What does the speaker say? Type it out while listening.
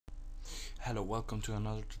Hello, welcome to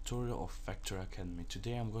another tutorial of Vector Academy.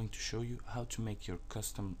 Today I'm going to show you how to make your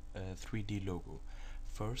custom 3D logo.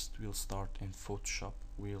 First we'll start in Photoshop,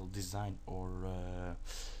 we'll design our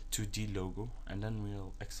 2D logo, and then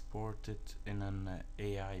we'll export it in an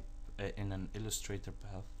in an Illustrator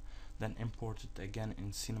path, then import it again in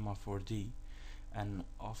cinema4D, and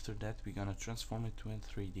after that we're gonna transform it to a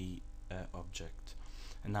 3D object.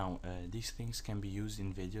 And now these things can be used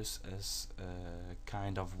in videos as a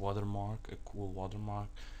kind of watermark, a cool watermark,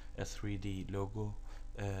 a 3D logo,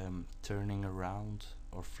 turning around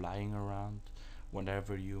or flying around,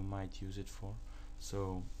 whatever you might use it for.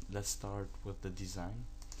 So let's start with the design.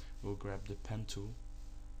 We'll grab the pen tool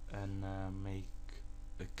and make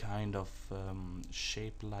a kind of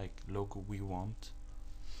shape like logo we want.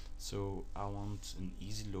 So I want an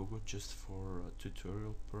easy logo just for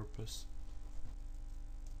tutorial purpose.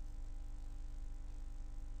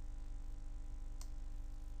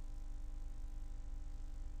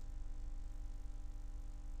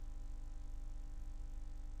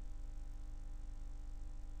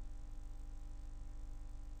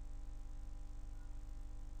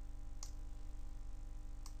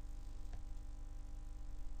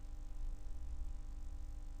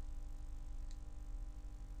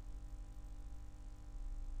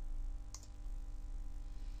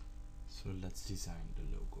 So let's design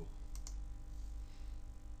the logo.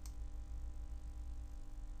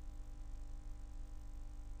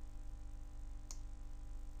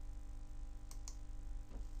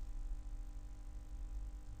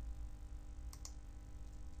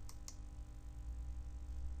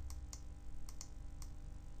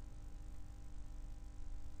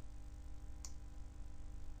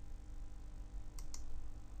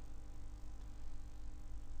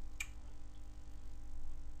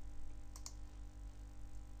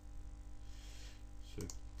 So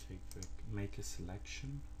make a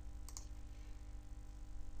selection,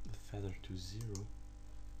 the feather to 0.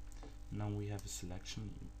 Now we have a selection.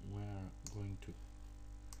 We are going to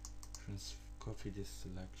copy this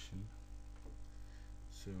selection.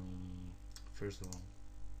 So first of all,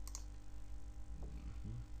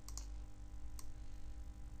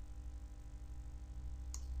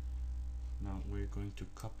 now we're going to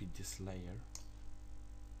copy this layer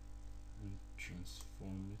and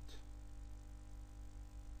transform it.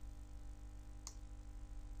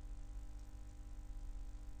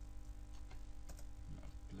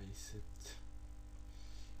 Place it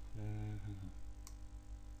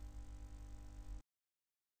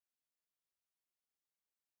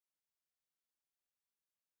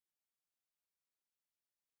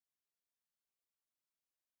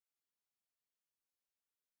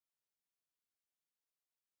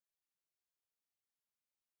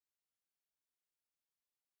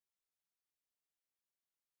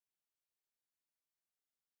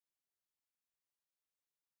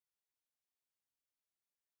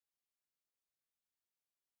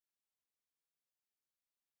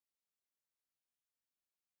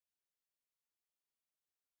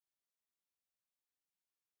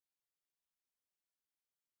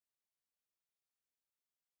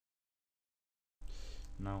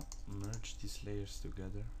now merge these layers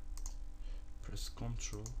together, press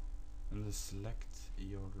Ctrl and then select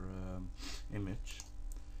your image,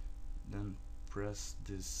 then press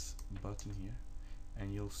this button here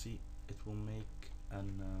and you'll see it will make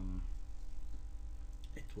an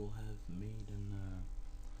it will have made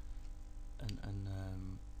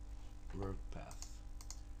an work path.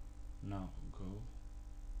 Now go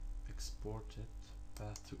export it,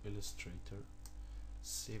 path to Illustrator,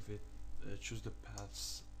 save it, choose the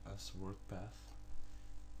paths as work path.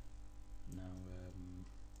 Now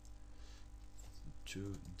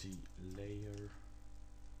to the layer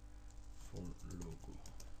for logo.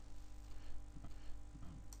 Now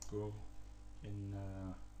go in,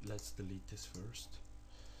 let's delete this first.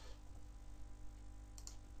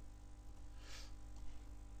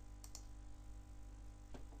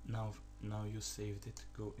 Now you saved it,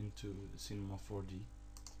 go into cinema4D,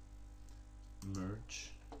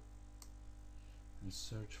 merge and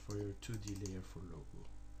search for your 2D layer for logo.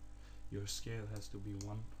 Your scale has to be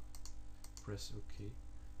 1, press OK.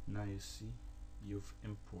 Now you see you've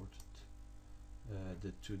imported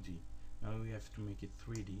the 2D. Now we have to make it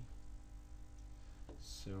 3D,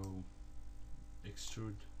 so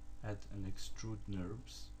extrude, add an extrude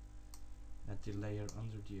NURBS, add the layer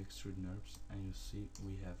under the extrude NURBS, and you see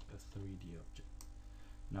we have a 3D object.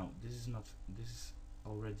 Now this is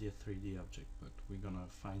already a 3D object, but we're gonna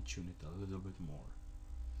fine tune it a little bit more.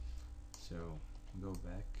 So go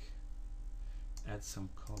back, add some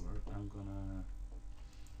color. I'm gonna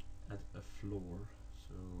add a floor,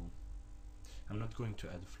 so I'm not going to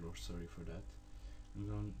add a floor, sorry for that. I'm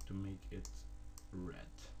going to make it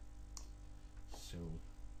red. So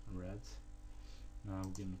red. Now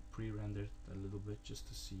I'm gonna pre-render it a little bit just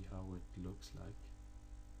to see how it looks like.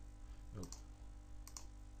 Oh,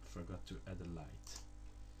 forgot to add a light.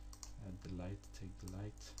 Add the light, take the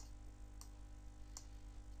light.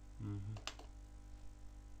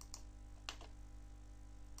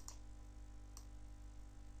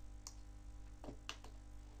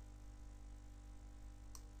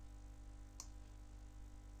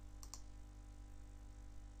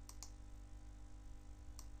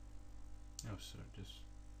 Oh, sorry, just.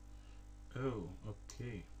 Oh,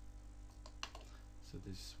 okay. So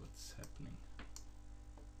this is what's happening.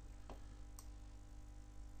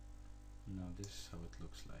 Now this is how it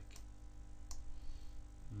looks like.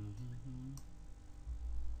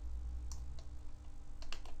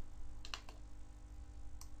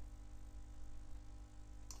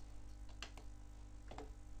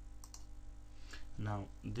 Now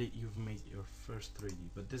you've made your first 3D,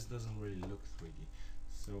 but this doesn't really look 3D.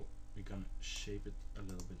 So we're gonna shape it a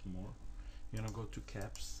little bit more. You're gonna go to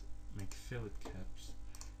caps, make fillet caps,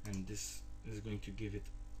 and this is going to give it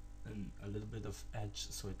a little bit of edge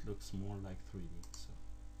so it looks more like 3D. So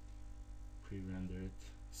pre-render it.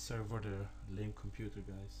 Sorry for the lame computer,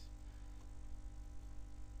 guys.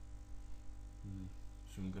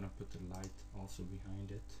 So I'm gonna put the light also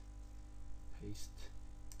behind it. Paste.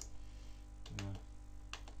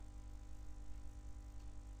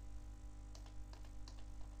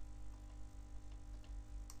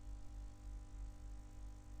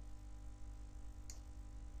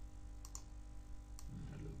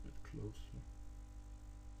 A little bit closer.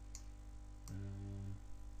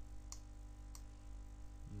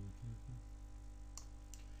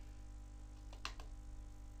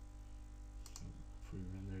 So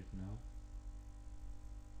pre-render it now.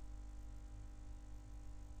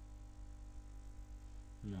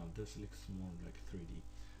 Now this looks more like 3D.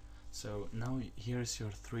 So now here is your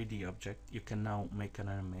 3D object. You can now make an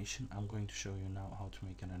animation. I'm going to show you now how to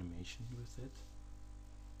make an animation with it.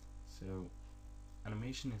 So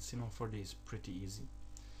animation in cinema4D is pretty easy.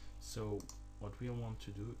 So what we'll want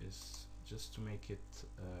to do is just to make it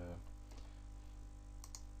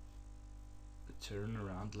turn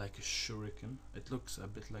around like a shuriken. It looks a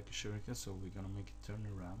bit like a shuriken, so we're gonna make it turn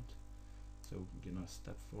around. So we're gonna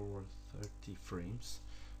step forward 30 frames.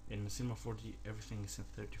 In cinema4D everything is in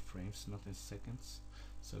 30 frames, not in seconds.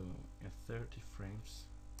 So in 30 frames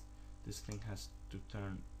this thing has to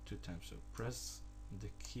turn 2 times. So press the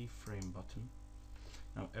keyframe button.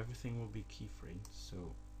 Now everything will be keyframed, so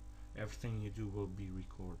everything you do will be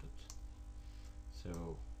recorded. So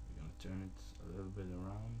we're gonna turn it a little bit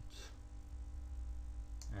around,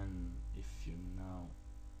 and if you now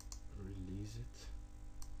release it,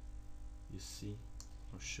 you see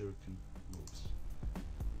how shuriken moves.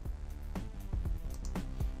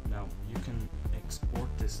 Now you can export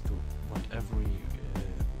this to whatever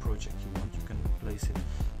project you want. You can place it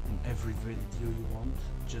in every video you want.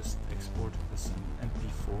 Just export it as an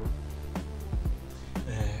MP4.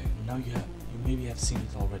 Now you maybe have seen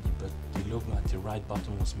it already, but the logo at the right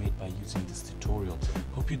bottom was made by using this tutorial.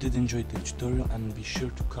 Hope you did enjoy the tutorial, and be sure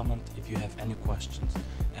to comment if you have any questions,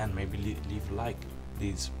 and maybe leave a like.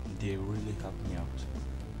 These they really help me out.